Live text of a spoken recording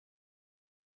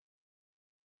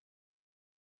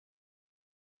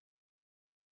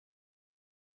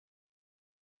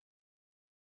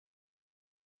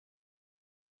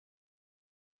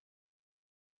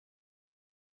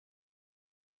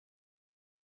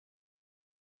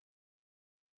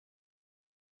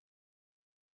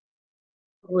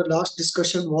Our last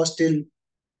discussion was till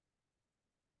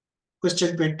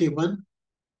question 21,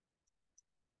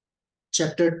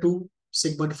 chapter 2,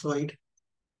 Sigmund Freud.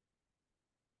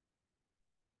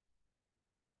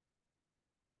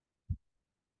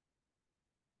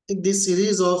 In this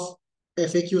series of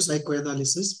FAQ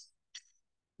psychoanalysis,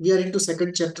 we are into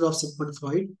second chapter of Sigmund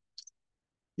Freud.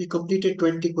 We completed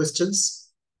 20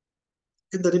 questions.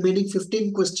 In the remaining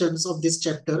 15 questions of this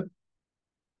chapter,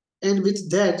 and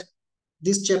with that,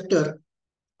 this chapter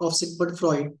of Sigmund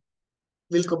Freud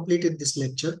will complete in this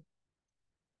lecture.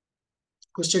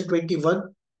 Question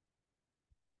 21.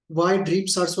 Why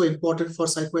dreams are so important for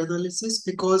psychoanalysis?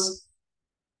 Because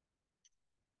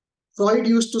Freud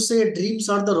used to say dreams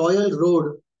are the royal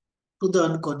road to the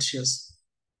unconscious.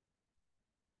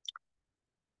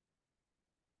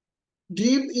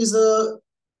 Dream is a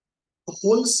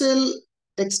wholesale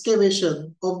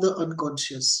excavation of the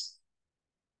unconscious.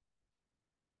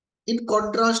 In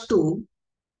contrast to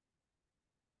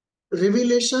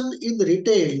revelation in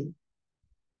retail,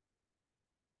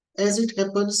 as it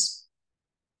happens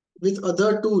with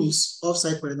other tools of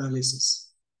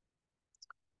psychoanalysis.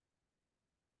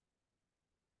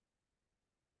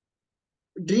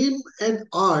 Dream and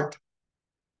art,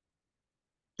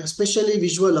 especially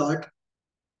visual art,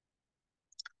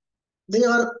 they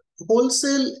are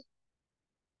wholesale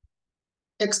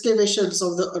excavations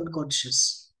of the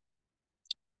unconscious.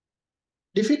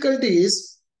 Difficulty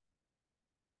is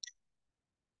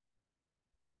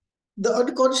the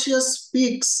unconscious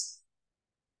speaks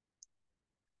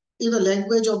in a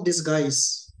language of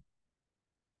disguise,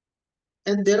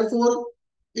 and therefore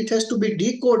it has to be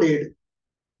decoded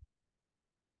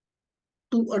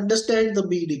to understand the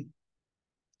meaning.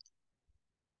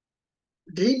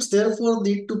 Dreams therefore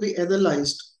need to be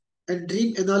analyzed, and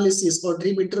dream analysis or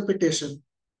dream interpretation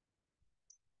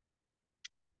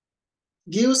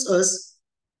gives us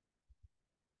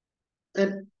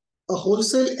a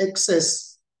wholesale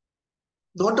access,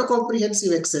 not a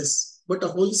comprehensive access, but a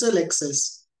wholesale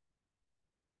access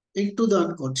into the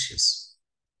unconscious.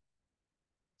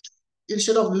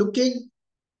 Instead of looking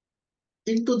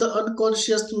into the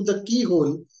unconscious through the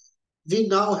keyhole, we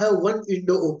now have one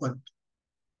window open.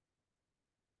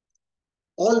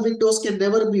 All windows can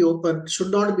never be open,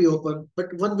 should not be open,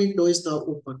 but one window is now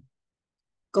open.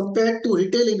 Compared to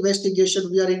retail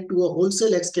investigation, we are into a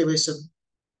wholesale excavation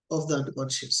of the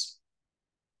unconscious.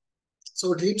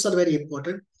 So dreams are very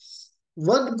important.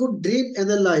 One good dream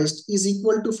analyzed is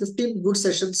equal to 15 good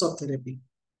sessions of therapy.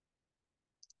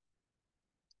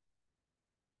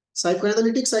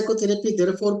 Psychoanalytic psychotherapy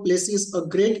therefore places a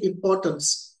great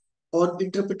importance on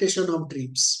interpretation of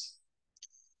dreams.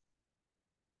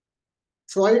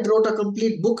 Freud wrote a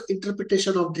complete book,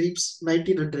 Interpretation of Dreams,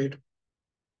 1900.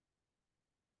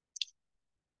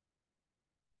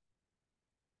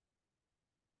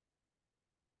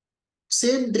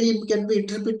 Same dream can be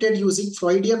interpreted using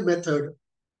Freudian method,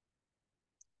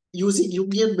 using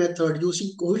Jungian method,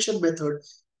 using cohesion method,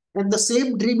 and the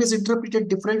same dream is interpreted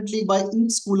differently by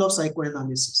each school of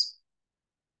psychoanalysis.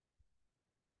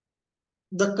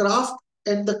 The craft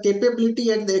and the capability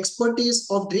and the expertise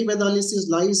of dream analysis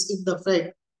lies in the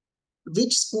fact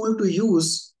which school to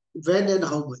use, when and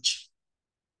how much.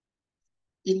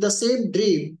 In the same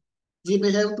dream, we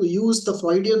may have to use the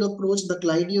Freudian approach, the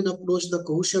Kleinian approach, the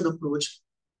cohesion approach.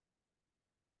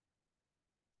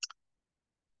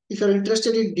 If you're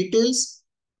interested in details,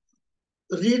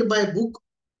 read my book,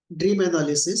 Dream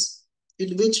Analysis,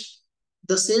 in which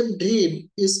the same dream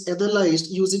is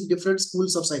analyzed using different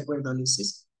schools of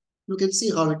psychoanalysis. You can see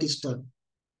how it is done.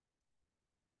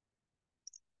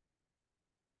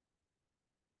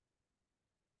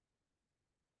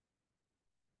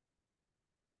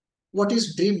 What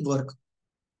is dream work?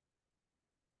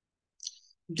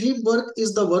 Dream work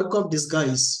is the work of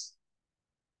disguise.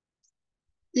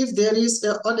 If there is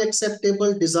an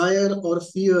unacceptable desire or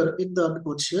fear in the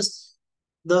unconscious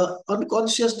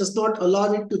does not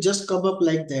allow it to just come up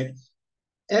like that.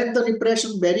 At the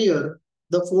repression barrier,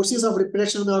 the forces of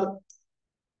repression are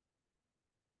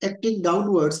acting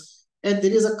downwards, and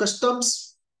there is a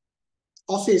customs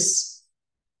office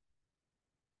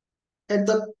at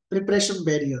the repression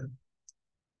barrier.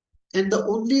 And the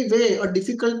only way a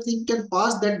difficult thing can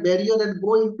pass that barrier and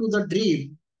go into the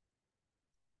dream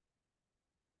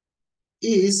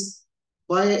is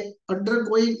by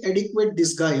undergoing adequate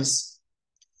disguise.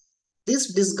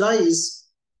 This disguise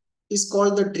is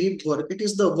called the dream work. It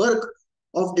is the work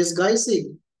of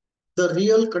disguising the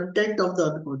real content of the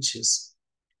unconscious.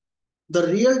 The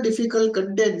real difficult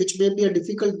content, which may be a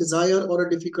difficult desire or a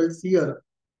difficult fear,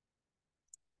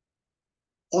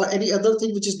 or any other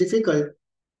thing which is difficult,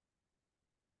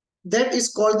 That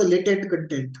is called the latent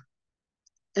content.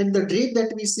 And the dream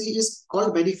that we see is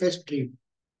called manifest dream.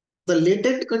 The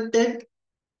latent content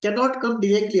cannot come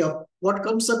directly up. What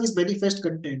comes up is manifest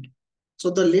content. So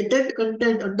the latent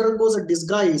content undergoes a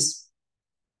disguise,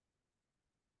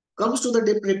 comes to the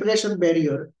repression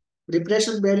barrier.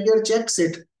 Repression barrier checks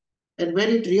it. And when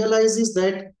it realizes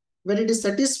that, when it is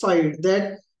satisfied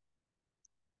that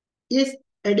if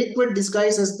adequate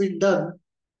disguise has been done,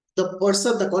 the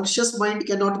person, the conscious mind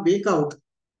cannot make out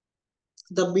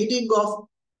the meaning of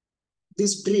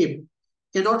this dream,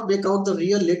 cannot make out the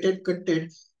real latent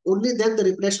content. Only then the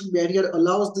repression barrier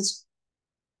allows this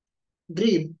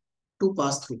dream to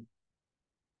pass through.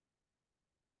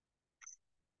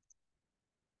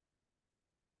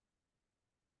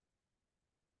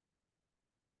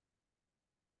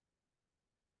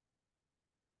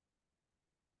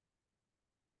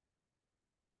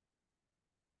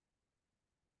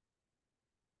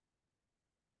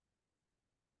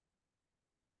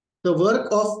 The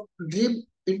work of dream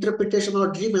interpretation or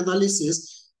dream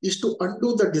analysis is to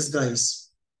undo the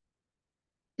disguise.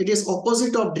 It is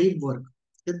opposite of dream work,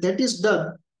 and that is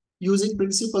done using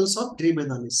principles of dream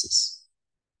analysis.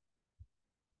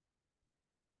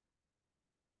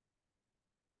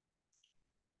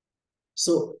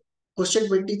 So, question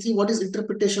 23, what is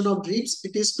interpretation of dreams?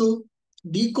 It is to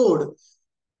decode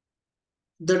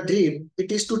the dream.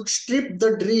 It is to strip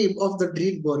the dream of the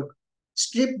dream work,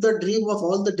 strip the dream of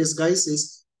all the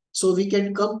disguises, so we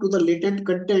can come to the latent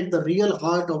content, the real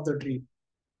heart of the dream.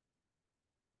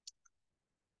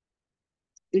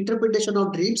 Interpretation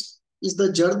of dreams is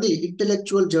the journey,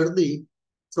 intellectual journey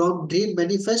from dream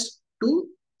manifest to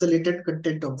the latent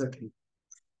content of the dream.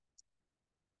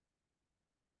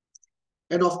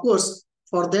 And of course,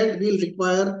 for that we'll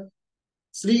require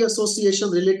free association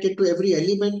related to every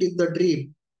element in the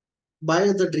dream by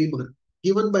the dreamer,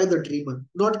 given by the dreamer,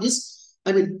 not his.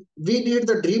 I mean, we need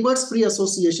the dreamer's free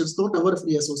associations, not our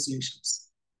free associations.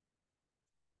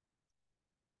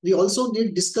 We also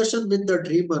need discussion with the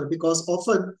dreamer, because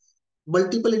often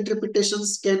multiple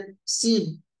interpretations can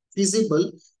seem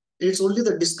feasible. It's only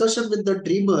the discussion with the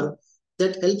dreamer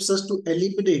that helps us to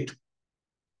eliminate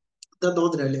the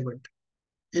non-relevant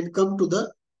and come to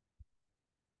the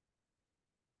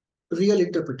real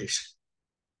interpretation.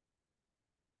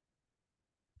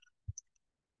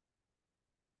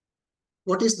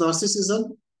 What is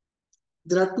narcissism?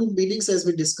 There are two meanings as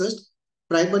we discussed.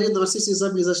 Primary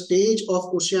narcissism is a stage of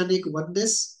oceanic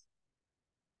oneness,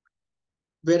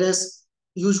 whereas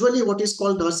usually what is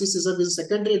called narcissism is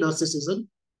secondary narcissism.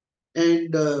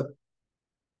 And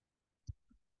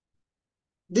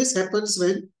this happens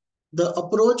when the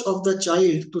approach of the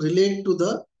child to relate to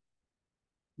the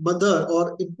mother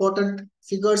or important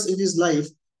figures in his life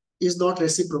is not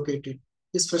reciprocated,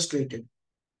 is frustrated.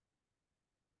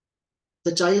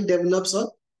 The child develops a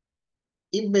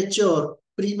immature,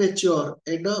 premature,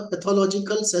 and a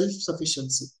pathological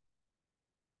self-sufficiency,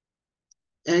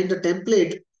 and a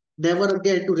template never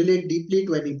again to relate deeply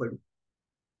to anybody.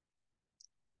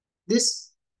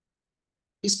 This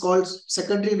is called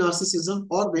secondary narcissism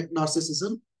or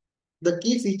narcissism. The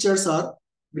key features are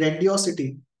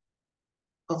grandiosity,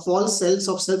 a false sense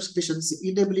of self-sufficiency,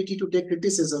 inability to take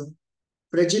criticism,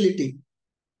 fragility,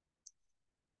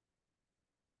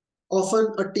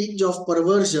 often a tinge of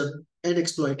perversion and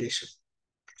exploitation.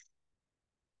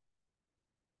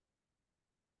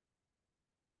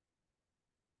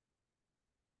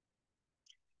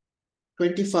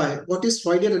 '25. What is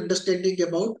Freudian understanding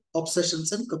about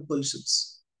obsessions and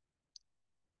compulsions?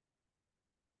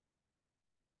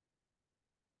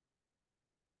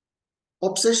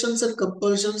 Obsessions and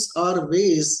compulsions are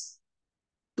ways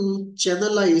to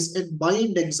channelize and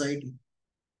bind anxiety.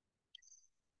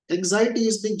 Anxiety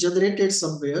is being generated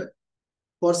somewhere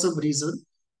for some reason,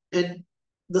 and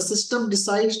the system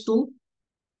decides to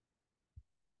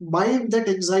bind that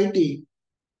anxiety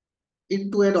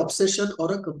into an obsession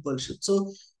or a compulsion.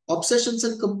 So obsessions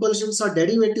and compulsions are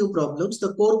derivative problems.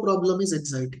 The core problem is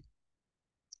anxiety.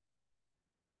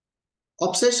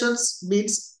 Obsessions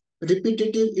means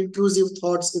repetitive intrusive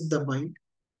thoughts in the mind,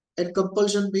 and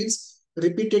compulsion means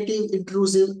repetitive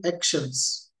intrusive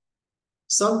actions.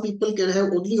 Some people can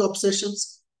have only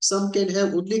obsessions, some can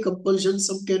have only compulsions,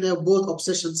 some can have both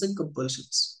obsessions and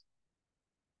compulsions.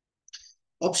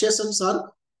 Obsessions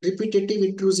are repetitive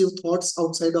intrusive thoughts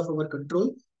outside of our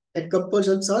control, and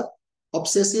compulsions are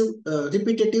obsessive,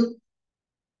 repetitive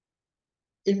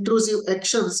intrusive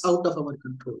actions out of our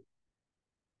control.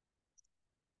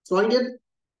 Freudian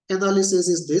analysis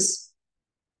is this,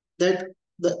 that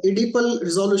the Oedipal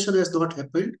resolution has not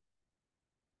happened,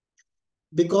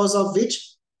 because of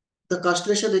which the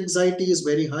castration anxiety is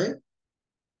very high,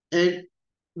 and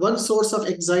one source of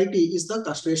anxiety is the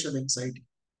castration anxiety.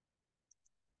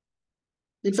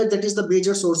 In fact, that is the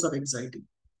major source of anxiety.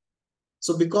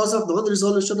 So because of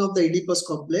non-resolution of the Oedipus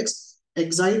complex,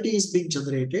 anxiety is being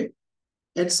generated,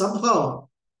 and somehow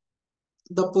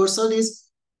the person is,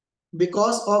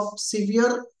 because of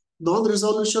severe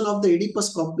non-resolution of the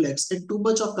Oedipus complex and too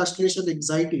much of castration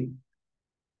anxiety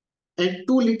and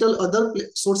too little other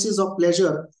sources of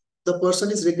pleasure, the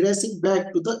person is regressing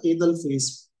back to the anal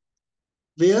phase,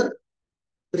 where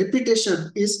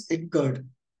repetition is incurred.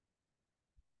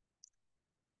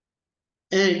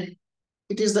 And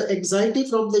it is the anxiety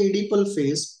from the Oedipal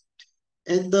phase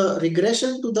and the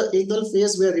regression to the anal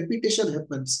phase where repetition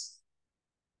happens.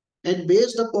 And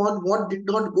based upon what did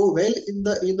not go well in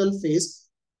the anal phase,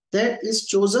 that is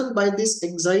chosen by this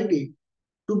anxiety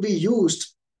to be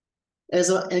used as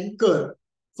an anchor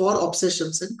for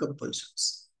obsessions and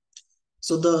compulsions.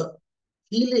 So the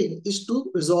healing is to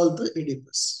resolve the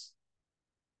Oedipus.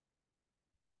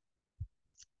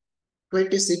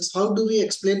 26. How do we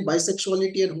explain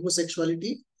bisexuality and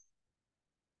homosexuality?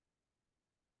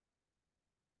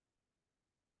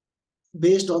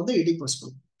 Based on the Oedipus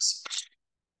complex.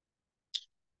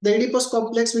 The Oedipus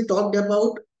complex we talked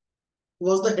about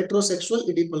was the heterosexual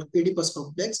Oedipus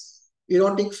complex,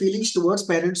 erotic feelings towards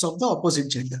parents of the opposite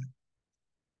gender.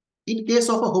 In case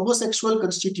of a homosexual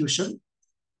constitution,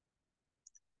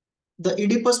 the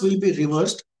Oedipus will be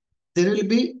reversed. There will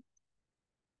be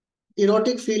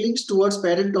erotic feelings towards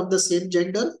parent of the same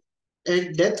gender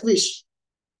and death wish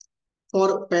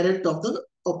for parent of the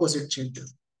opposite gender.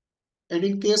 And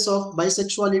in case of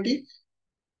bisexuality,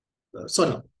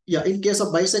 in case of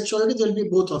bisexuality, there will be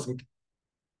both of it.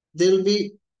 There will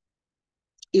be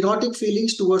erotic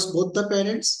feelings towards both the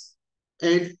parents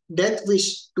and death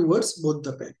wish towards both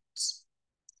the parents.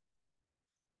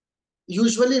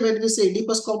 Usually when we say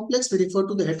Oedipus complex, we refer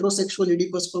to the heterosexual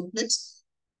Oedipus complex.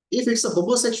 If it's a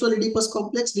homosexual Oedipus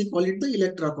complex, we call it the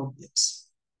Electra complex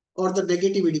or the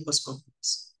negative Oedipus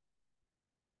complex.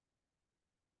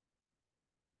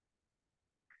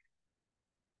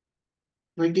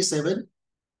 '97.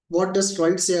 What does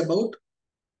Freud say about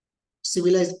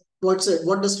civilization?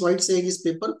 What does Freud say in his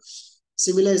paper?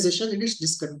 Civilization and its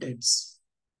discontents.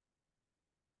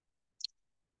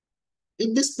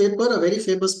 In this paper, a very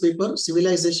famous paper,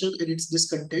 Civilization and its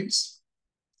Discontents,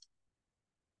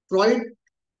 Freud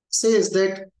says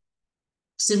that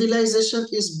civilization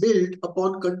is built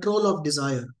upon control of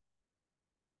desire,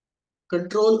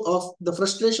 control of the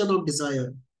frustration of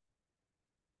desire.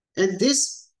 And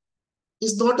this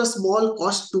is not a small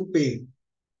cost to pay.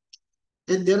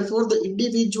 And therefore, the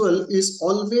individual is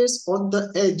always on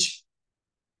the edge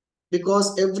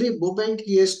because every moment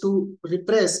he has to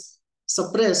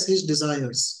suppress his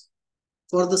desires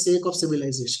for the sake of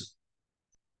civilization.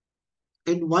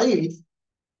 And while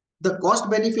the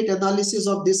cost-benefit analysis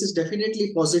of this is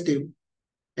definitely positive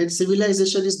and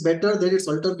civilization is better than its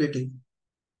alternative,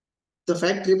 the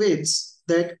fact remains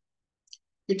that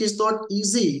it is not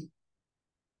easy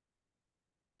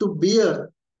to bear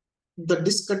the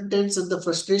discontents and the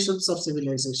frustrations of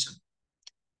civilization.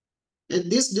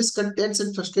 And these discontents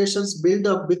and frustrations build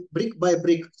up brick by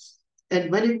brick. And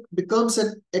when it becomes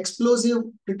an explosive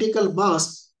critical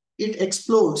mass, it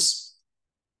explodes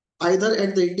either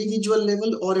at the individual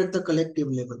level or at the collective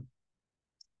level.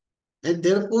 And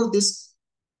therefore, this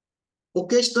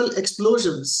occasional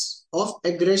explosions of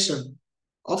aggression,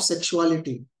 of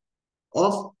sexuality,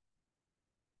 of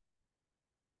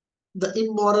the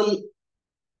immoral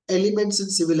elements in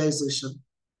civilization,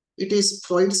 it is,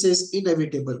 Freud says,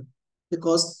 inevitable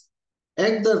because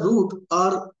at the root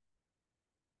are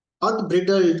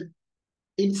unbridled,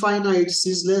 infinite,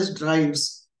 ceaseless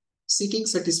drives seeking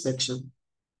satisfaction.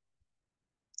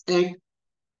 And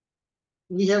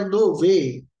we have no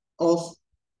way of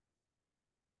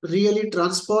really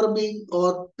transforming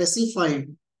or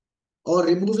pacifying or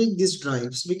removing these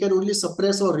drives. We can only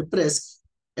suppress or repress,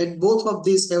 and both of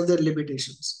these have their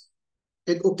limitations.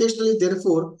 And occasionally,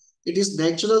 therefore, it is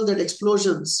natural that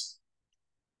explosions,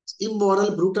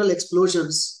 immoral, brutal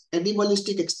explosions,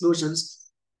 animalistic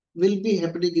explosions will be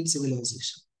happening in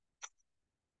civilization.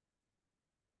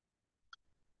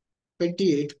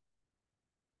 28.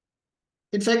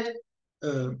 In fact,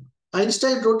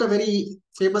 Einstein wrote a very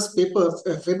famous paper,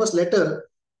 a famous letter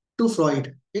to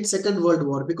Freud in Second World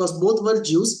War because both were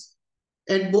Jews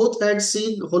and both had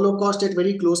seen Holocaust at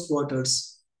very close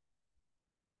quarters.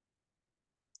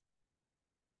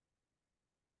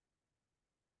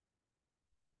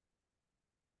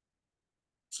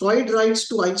 Freud writes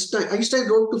to Einstein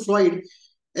wrote to Freud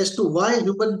as to why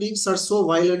human beings are so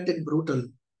violent and brutal.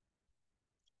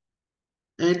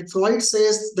 And Freud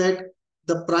says that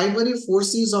the primary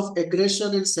forces of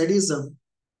aggression and sadism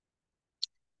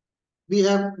we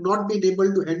have not been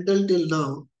able to handle till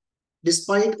now,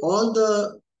 despite all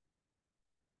the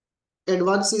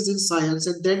advances in science,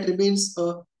 and that remains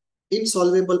a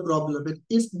insolvable problem. And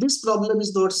if this problem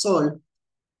is not solved,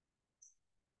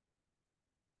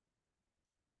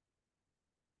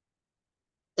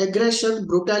 aggression,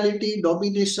 brutality,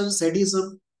 domination,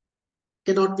 sadism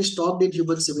cannot be stopped in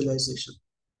human civilization.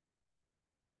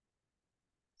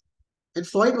 And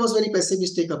Freud was very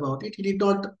pessimistic about it. He did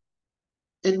not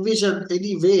envision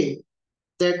any way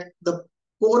that the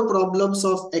core problems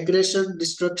of aggression,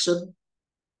 destruction,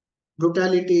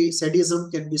 brutality,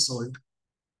 sadism can be solved.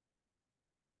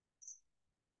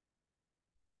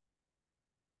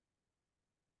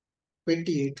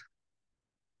 28.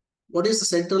 What is the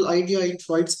central idea in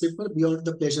Freud's paper, Beyond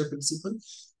the Pleasure Principle?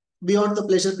 Beyond the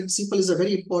Pleasure Principle is a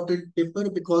very important paper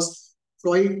because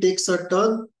Freud takes a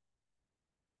turn.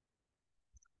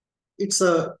 It's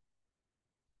a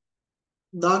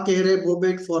da Kehre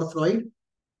moment for Freud.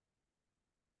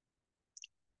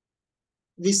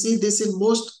 We see this in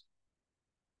most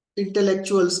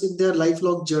intellectuals in their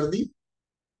lifelong journey.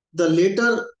 The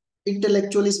later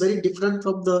intellectual is very different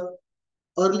from the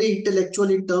early intellectual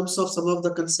in terms of some of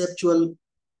the conceptual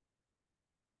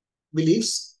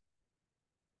beliefs.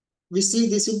 We see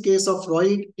this in case of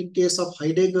Freud, in case of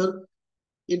Heidegger,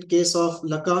 in case of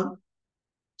Lacan.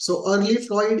 So early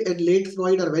Freud and late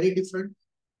Freud are very different.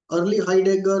 Early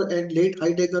Heidegger and late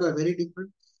Heidegger are very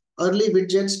different. Early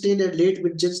Wittgenstein and late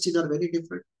Wittgenstein are very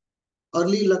different.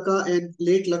 Early Lacan and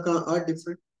late Lacan are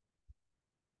different.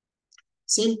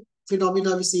 Same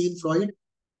phenomena we see in Freud,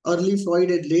 early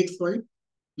Freud and late Freud.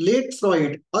 Late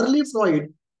Freud, early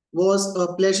Freud was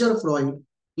a pleasure Freud.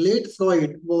 Late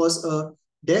Freud was a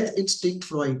death instinct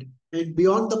Freud. And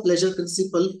Beyond the Pleasure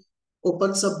Principle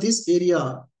opens up this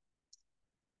area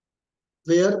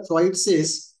where Freud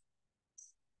says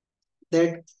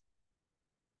that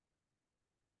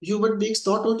human beings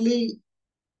not only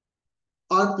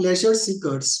are pleasure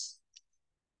seekers,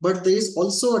 but there is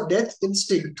also a death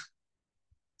instinct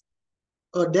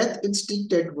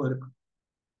at work.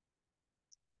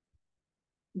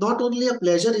 Not only a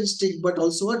pleasure instinct, but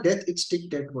also a death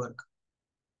instinct at work.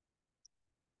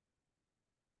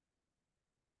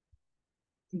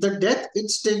 The death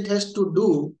instinct has to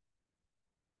do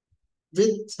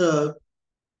with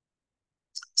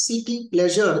seeking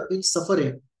pleasure in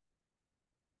suffering,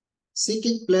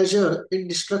 seeking pleasure in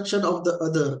destruction of the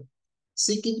other,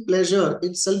 seeking pleasure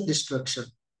in self-destruction.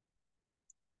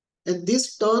 And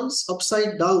this turns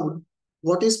upside down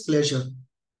what is pleasure.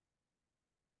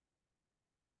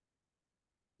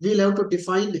 We'll have to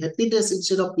define happiness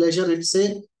instead of pleasure and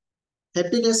say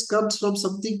happiness comes from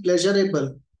something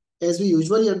pleasurable as we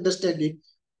usually understand it,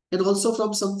 and also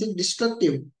from something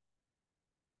destructive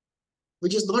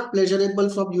which is not pleasurable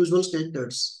from usual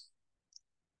standards.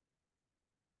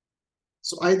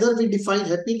 So either we define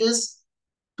happiness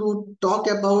to talk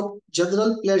about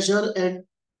general pleasure and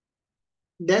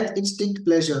death instinct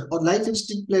pleasure, or life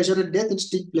instinct pleasure and death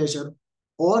instinct pleasure,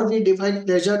 or we define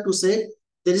pleasure to say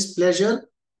there is pleasure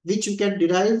which you can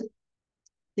derive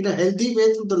in a healthy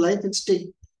way through the life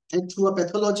instinct and through a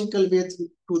pathological way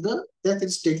through the death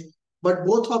instinct, but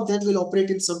both of them will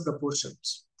operate in some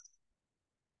proportions.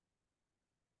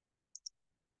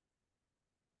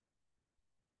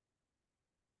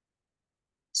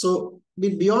 So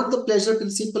Beyond the Pleasure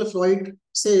Principle, Freud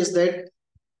says that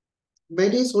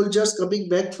many soldiers coming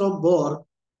back from war,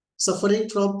 suffering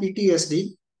from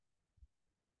PTSD,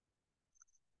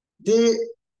 they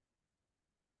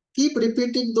keep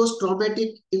repeating those traumatic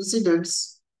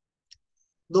incidents,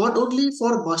 not only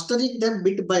for mastering them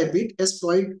bit by bit, as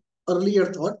Freud earlier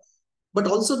thought, but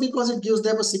also because it gives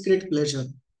them a secret pleasure.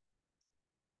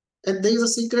 And there is a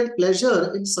secret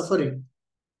pleasure in suffering,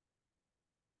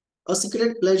 a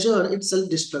secret pleasure in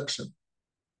self-destruction,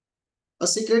 a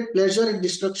secret pleasure in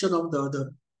destruction of the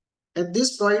other. And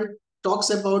this Freud talks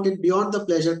about in Beyond the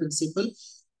Pleasure Principle,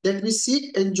 that we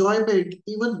seek enjoyment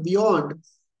even beyond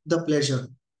the pleasure,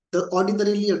 the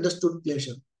ordinarily understood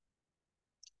pleasure.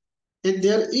 And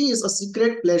there is a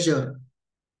secret pleasure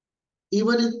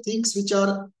even in things which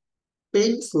are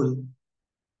painful,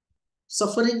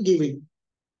 suffering giving,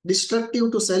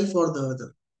 destructive to self or the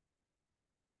other.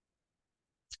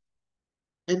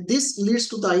 And this leads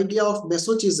to the idea of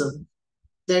masochism,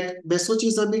 that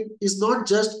masochism is not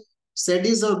just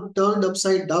sadism turned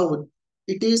upside down,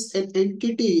 it is an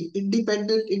entity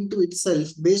independent into itself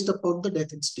based upon the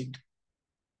death instinct.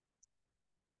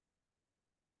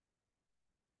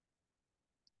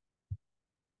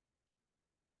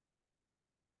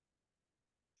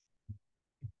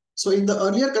 So in the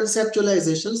earlier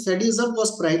conceptualization, sadism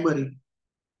was primary.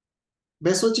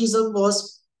 Masochism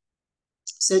was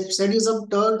sadism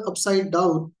turned upside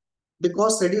down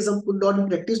because sadism could not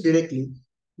be practiced directly.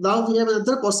 Now we have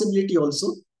another possibility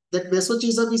also that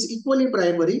masochism is equally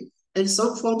primary and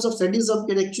some forms of sadism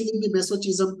can actually be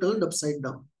masochism turned upside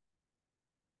down.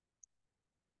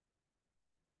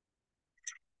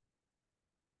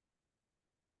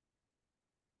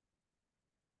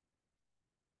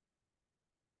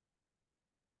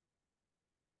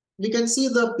 We can see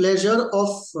the pleasure of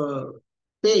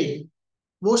pain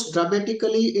most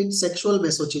dramatically in sexual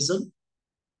masochism,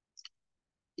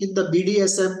 in the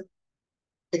BDSM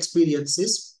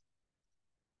experiences.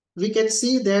 We can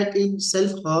see that in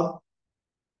self-harm.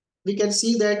 We can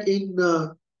see that in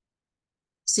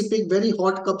sipping very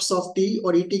hot cups of tea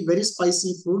or eating very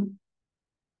spicy food,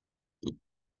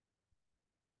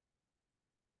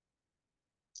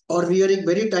 or wearing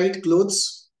very tight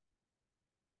clothes,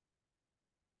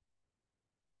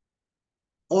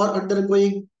 or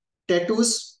undergoing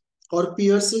tattoos or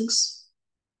piercings,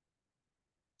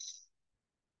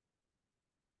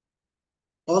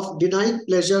 of denying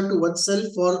pleasure to oneself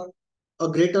for a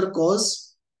greater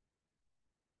cause.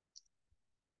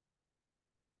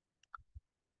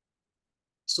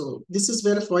 So this is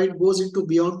where Freud goes into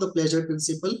beyond the pleasure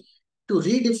principle to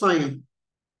redefine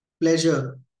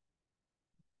pleasure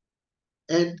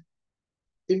and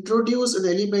introduce an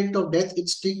element of death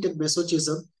instinct and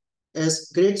masochism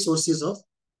as great sources of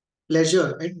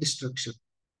pleasure and destruction.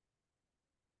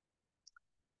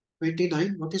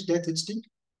 29. What is death instinct?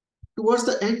 Towards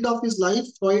the end of his life,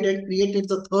 Freud had created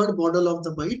the third model of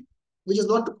the mind, which is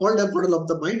not called a model of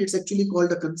the mind, it's actually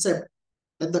called a concept.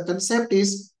 And the concept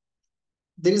is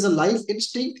there is a life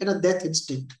instinct and a death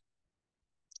instinct.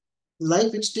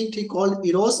 Life instinct he called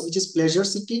eros, which is pleasure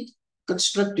seeking,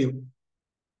 constructive,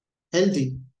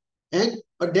 healthy, and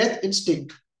a death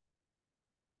instinct,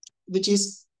 which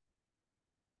is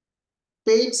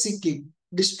pain seeking,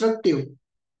 destructive,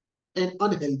 and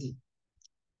unhealthy.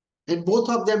 And both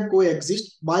of them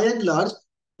coexist. By and large,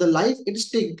 the life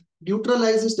instinct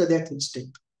neutralizes the death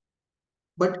instinct.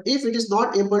 But if it is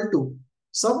not able to,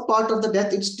 some part of the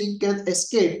death instinct can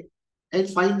escape and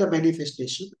find a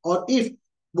manifestation. Or if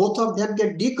both of them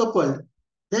get decoupled,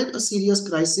 then a serious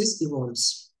crisis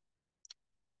evolves.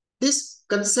 This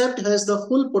concept has the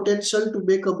full potential to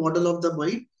make a model of the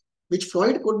mind, which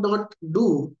Freud could not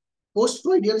do.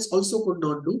 Post-Freudians also could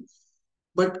not do.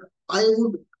 But I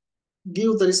would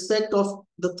give the respect of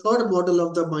the third model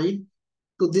of the mind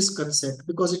to this concept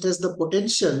because it has the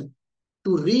potential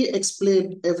to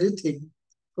re-explain everything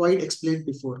Freud explained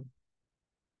before.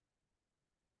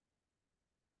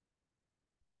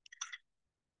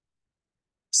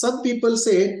 Some people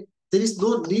say there is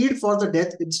no need for the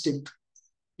death instinct.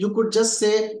 You could just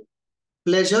say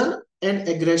pleasure and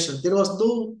aggression. There was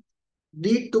no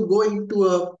need to go into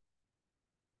a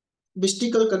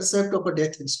mystical concept of a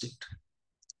death instinct.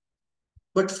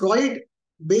 But Freud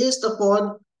based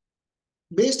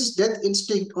his death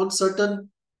instinct on certain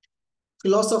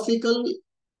philosophical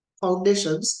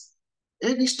foundations,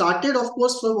 and he started, of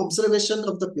course, from observation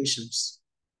of the patients.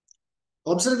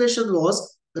 Observation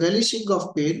was relishing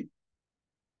of pain,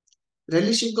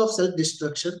 relishing of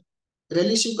self-destruction,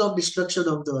 relishing of destruction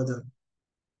of the other,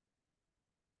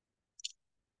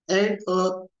 and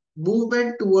a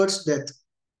movement towards death.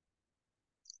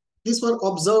 These were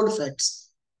observed facts.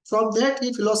 From that,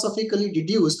 he philosophically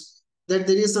deduced that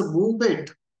there is a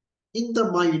movement in the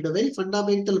mind, a very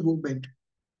fundamental movement,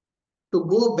 to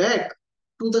go back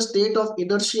to the state of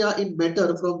inertia in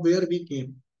matter from where we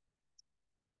came.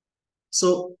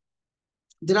 So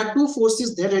there are two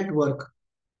forces there at work.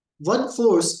 One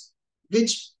force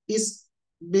which is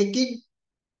making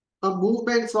a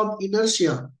movement from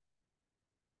inertia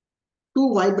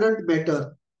to vibrant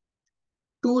matter,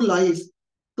 to life,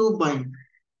 to mind.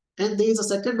 And there is a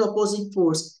second opposing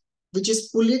force which is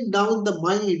pulling down the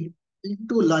mind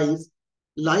into life,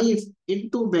 life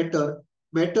into matter,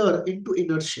 matter into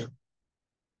inertia.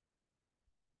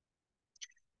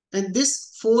 And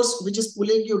this force which is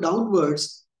pulling you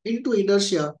downwards into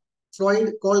inertia,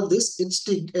 Freud called this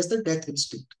instinct as the death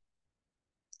instinct.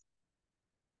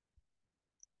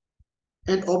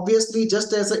 And obviously,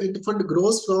 just as an infant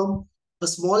grows from a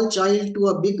small child to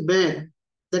a big man,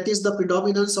 that is the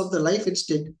predominance of the life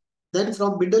instinct. Then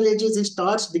from middle ages, it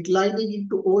starts declining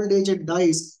into old age and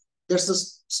dies. There's a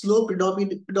slow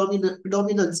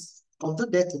predominance of the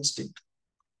death instinct.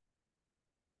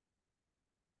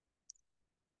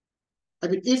 I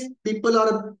mean, if people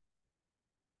are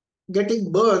getting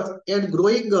birth and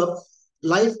growing up,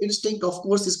 life instinct, of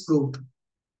course, is proved.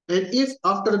 And if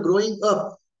after growing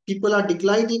up, People are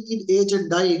declining in age and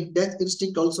dying, death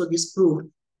instinct also disproved.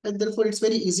 And therefore, it's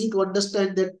very easy to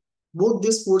understand that both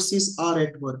these forces are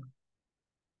at work.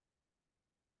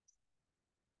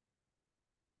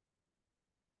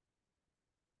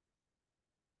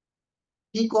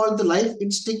 He called the life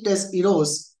instinct as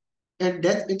eros and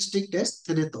death instinct as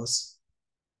thanatos.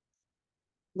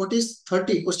 What is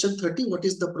 30? Question 30. What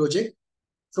is the project?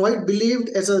 Freud believed,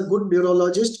 as a good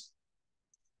neurologist,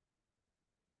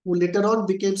 who later on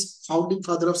became founding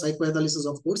father of psychoanalysis,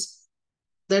 of course,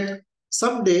 that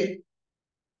someday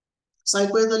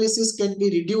psychoanalysis can be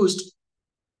reduced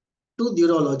to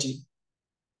neurology,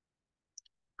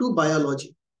 to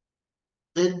biology.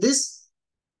 And this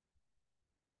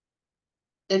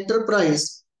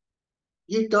enterprise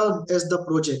he termed as the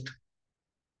project.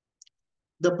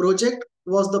 The project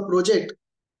was the project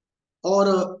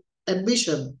or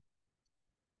ambition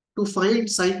to find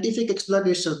scientific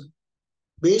explanation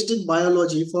based in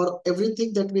biology for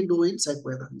everything that we know in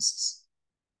psychoanalysis.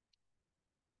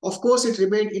 Of course, it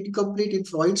remained incomplete in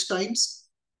Freud's times,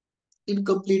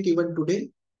 incomplete even today.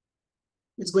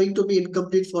 It's going to be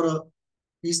incomplete for a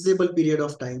reasonable period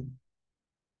of time.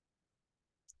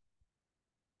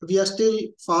 We are still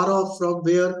far off from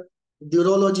where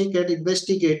neurology can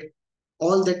investigate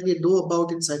all that we know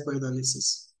about in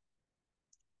psychoanalysis.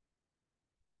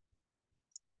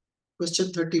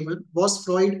 Question 31. Was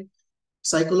Freud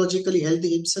psychologically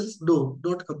healthy himself? No,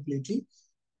 not completely.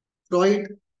 Freud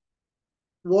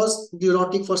was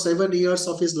neurotic for 7 years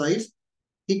of his life.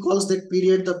 He calls that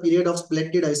period the period of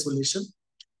splendid isolation.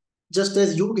 Just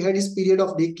as Jung had his period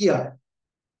of Nikia,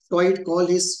 Freud calls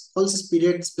his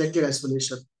period splendid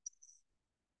isolation.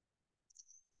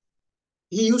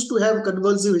 He used to have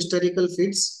convulsive hysterical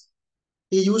fits.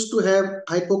 He used to have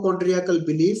hypochondriacal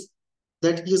belief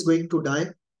that he is going to die.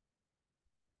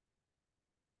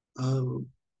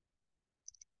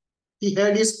 He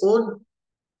had his own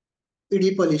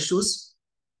Oedipal issues.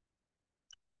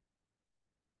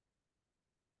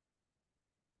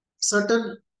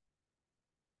 Certain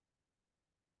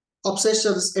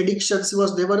obsessions, addictions, he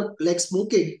was never, like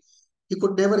smoking, he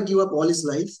could never give up all his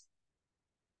life.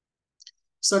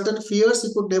 Certain fears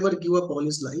he could never give up all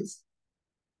his life.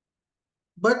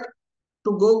 But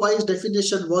to go by his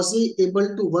definition, was he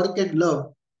able to work and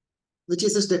love, which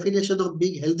is his definition of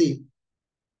being healthy,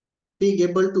 being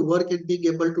able to work and being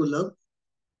able to love?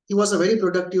 He was a very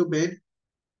productive man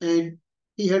and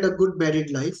he had a good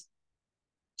married life.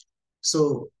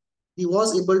 So he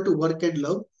was able to work and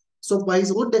love. So by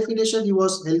his own definition, he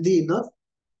was healthy enough,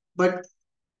 but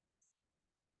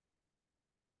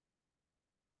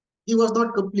he was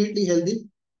not completely healthy.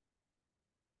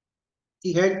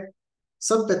 He had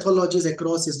some pathologies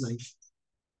across his life.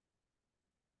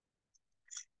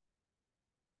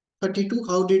 32.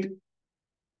 How did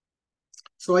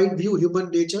Freud view human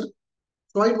nature?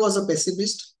 Freud was a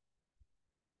pessimist,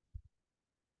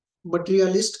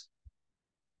 materialist.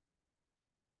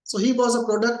 So he was a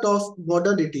product of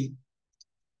modernity.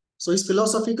 So his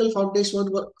philosophical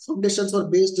foundations were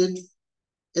based in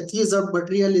atheism,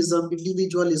 materialism,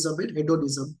 individualism, and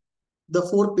hedonism, the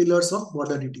 4 pillars of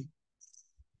modernity.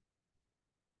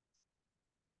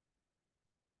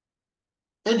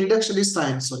 And reductionist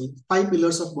science, 5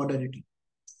 pillars of modernity.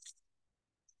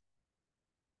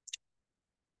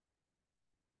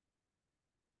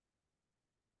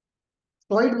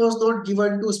 Freud was not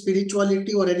given to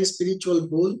spirituality or any spiritual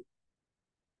goal.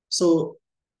 So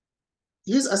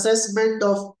his assessment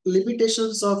of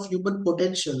limitations of human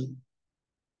potential,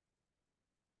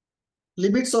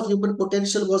 limits of human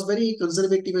potential, was very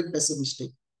conservative and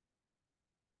pessimistic.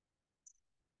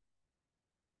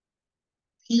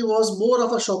 He was more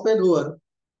of a Schopenhauer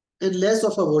and less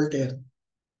of a Voltaire.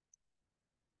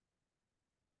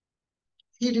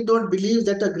 He did not believe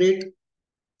that a great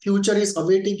future is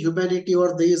awaiting humanity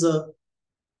or there is a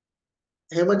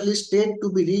heavenly state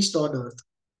to be reached on earth.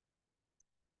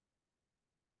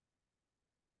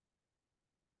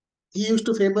 He used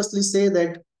to famously say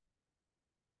that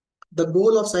the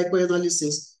goal of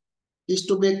psychoanalysis is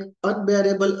to make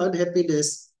unbearable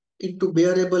unhappiness into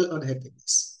bearable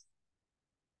unhappiness.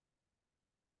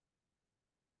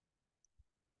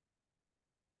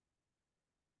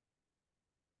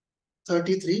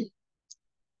 (33)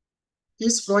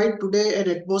 Is Freud today an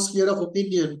atmosphere of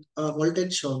opinion, Voltaire?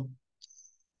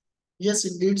 Yes,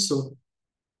 indeed so.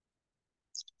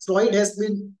 Freud has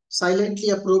been silently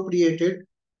appropriated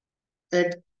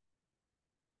at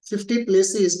 50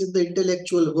 places in the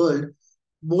intellectual world,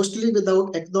 mostly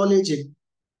without acknowledging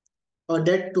a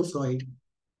debt to Freud.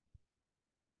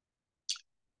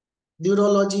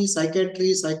 Neurology,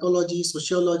 psychiatry, psychology,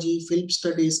 sociology, film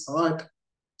studies, art,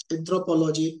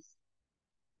 anthropology,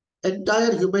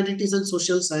 entire humanities and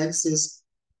social sciences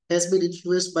has been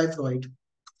influenced by Freud.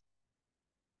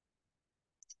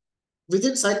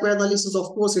 Within psychoanalysis, of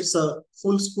course, it's a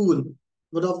full school,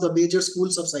 one of the major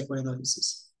schools of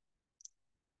psychoanalysis.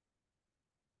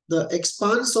 The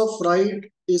expanse of Freud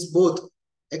is both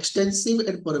extensive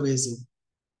and pervasive.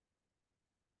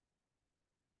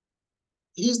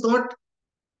 He's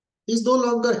no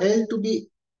longer held to be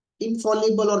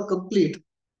infallible or complete,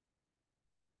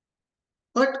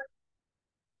 but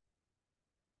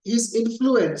his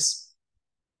influence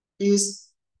is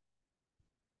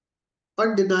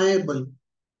undeniable,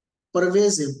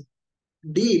 pervasive,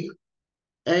 deep,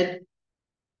 and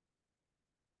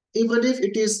even if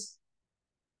it is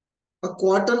a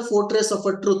quarter fortress of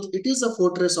a truth, it is a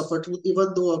fortress of a truth,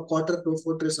 even though a quarter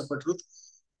fortress of a truth,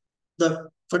 the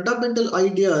fundamental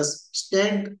ideas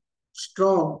stand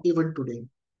strong even today.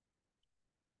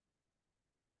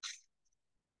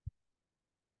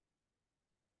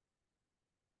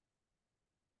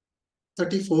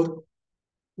 (34)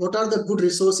 What are the good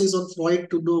resources on Freud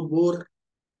to know more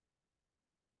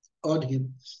on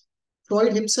him?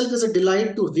 Freud himself is a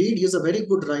delight to read. He is a very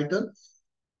good writer,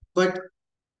 but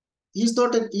he's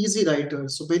not an easy writer.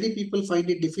 So many people find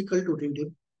it difficult to read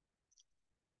him.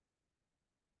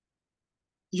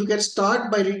 You can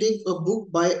start by reading a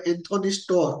book by Anthony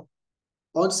Storr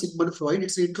on Sigmund Freud.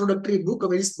 It's an introductory book, a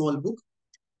very small book.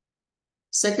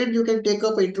 Second, you can take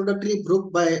up an introductory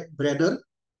book by Brenner.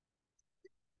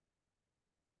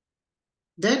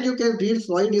 Then you can read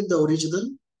Freud in the original.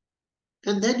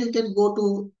 And then you can go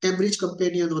to Cambridge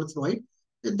Companion on Freud.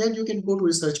 And then you can go to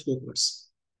research papers.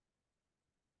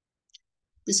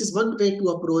 This is one way to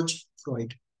approach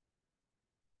Freud.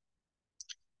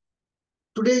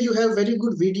 Today, you have very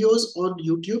good videos on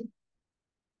YouTube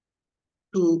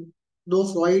to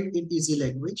know Freud in easy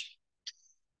language.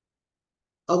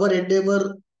 Our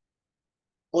endeavor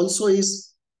also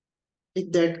is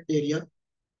in that area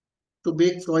to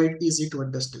make Freud easy to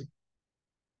understand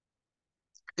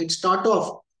and start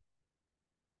off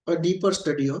a deeper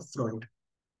study of Freud.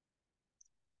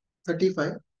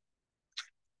 35.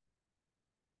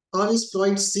 How is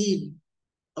Freud seen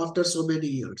after so many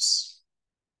years?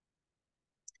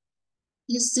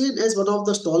 He is seen as one of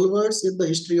the stalwarts in the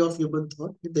history of human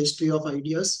thought, in the history of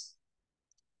ideas.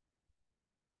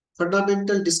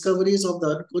 Fundamental discoveries of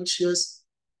the unconscious,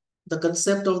 the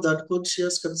concept of the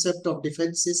unconscious, concept of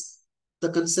defenses, the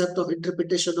concept of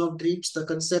interpretation of dreams, the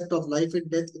concept of life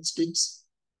and death instincts,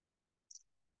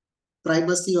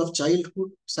 primacy of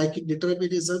childhood, psychic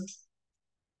determinism,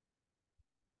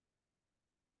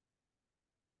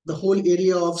 the whole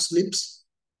area of slips,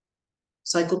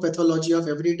 psychopathology of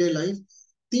everyday life.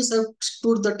 These have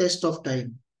stood the test of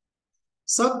time.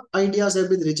 Some ideas have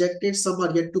been rejected, some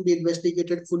are yet to be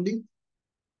investigated fully.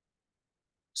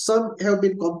 Some have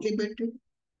been complemented.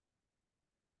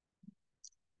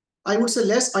 I would say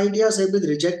less ideas have been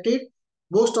rejected.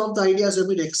 Most of the ideas have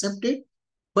been accepted,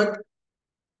 but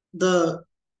the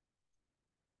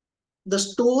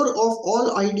store of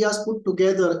all ideas put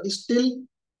together is still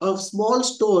a small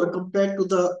store compared to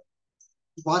the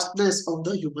vastness of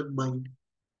the human mind.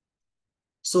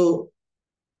 So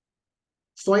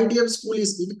Freudian school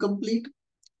is incomplete.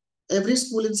 Every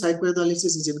school in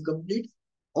psychoanalysis is incomplete.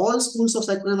 All schools of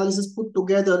psychoanalysis put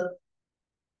together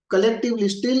collectively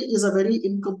still is a very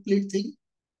incomplete thing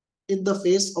in the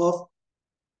face of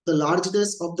the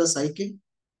largeness of the psyche.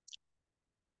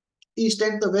 East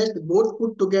and the West, both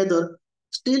put together,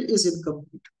 still is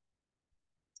incomplete.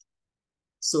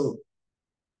 So,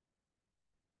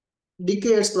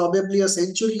 decades, probably a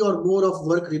century or more of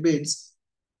work remains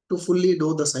to fully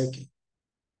know the psyche.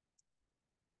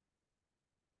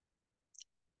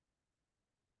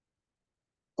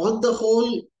 On the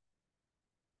whole,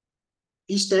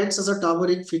 he stands as a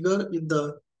towering figure in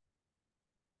the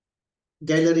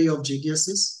gallery of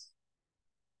geniuses,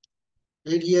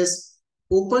 and he has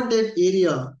opened an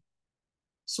area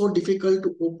so difficult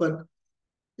to open.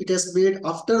 It has made,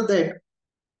 after that,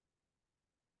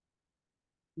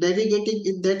 navigating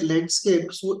in that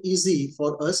landscape so easy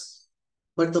for us.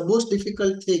 But the most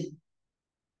difficult thing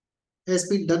has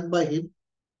been done by him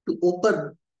to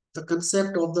open the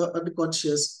concept of the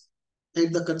unconscious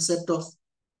and the concept of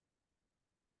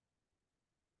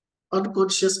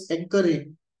unconscious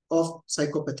anchoring of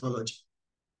psychopathology.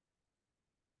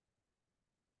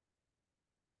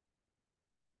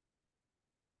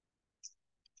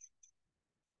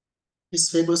 His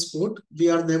famous quote, "We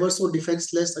are never so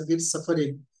defenseless against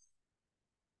suffering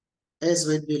as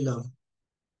when we love."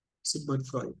 Sigmund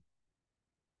Freud.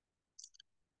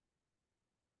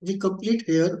 We complete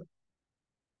here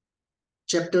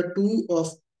chapter 2 of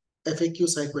FAQ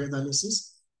psychoanalysis.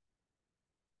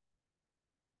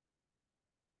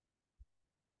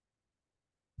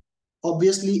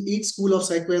 Obviously, each school of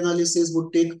psychoanalysis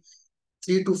would take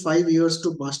 3 to 5 years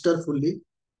to master fully.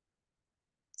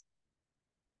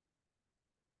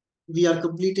 We are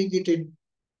completing it in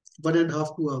 1.5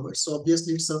 to 2 hours. So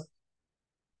obviously, it's a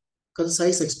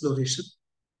concise exploration.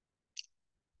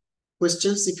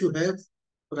 Questions, if you have,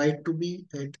 write to me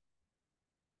at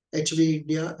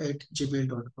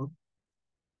hvindia@gmail.com.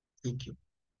 Thank you.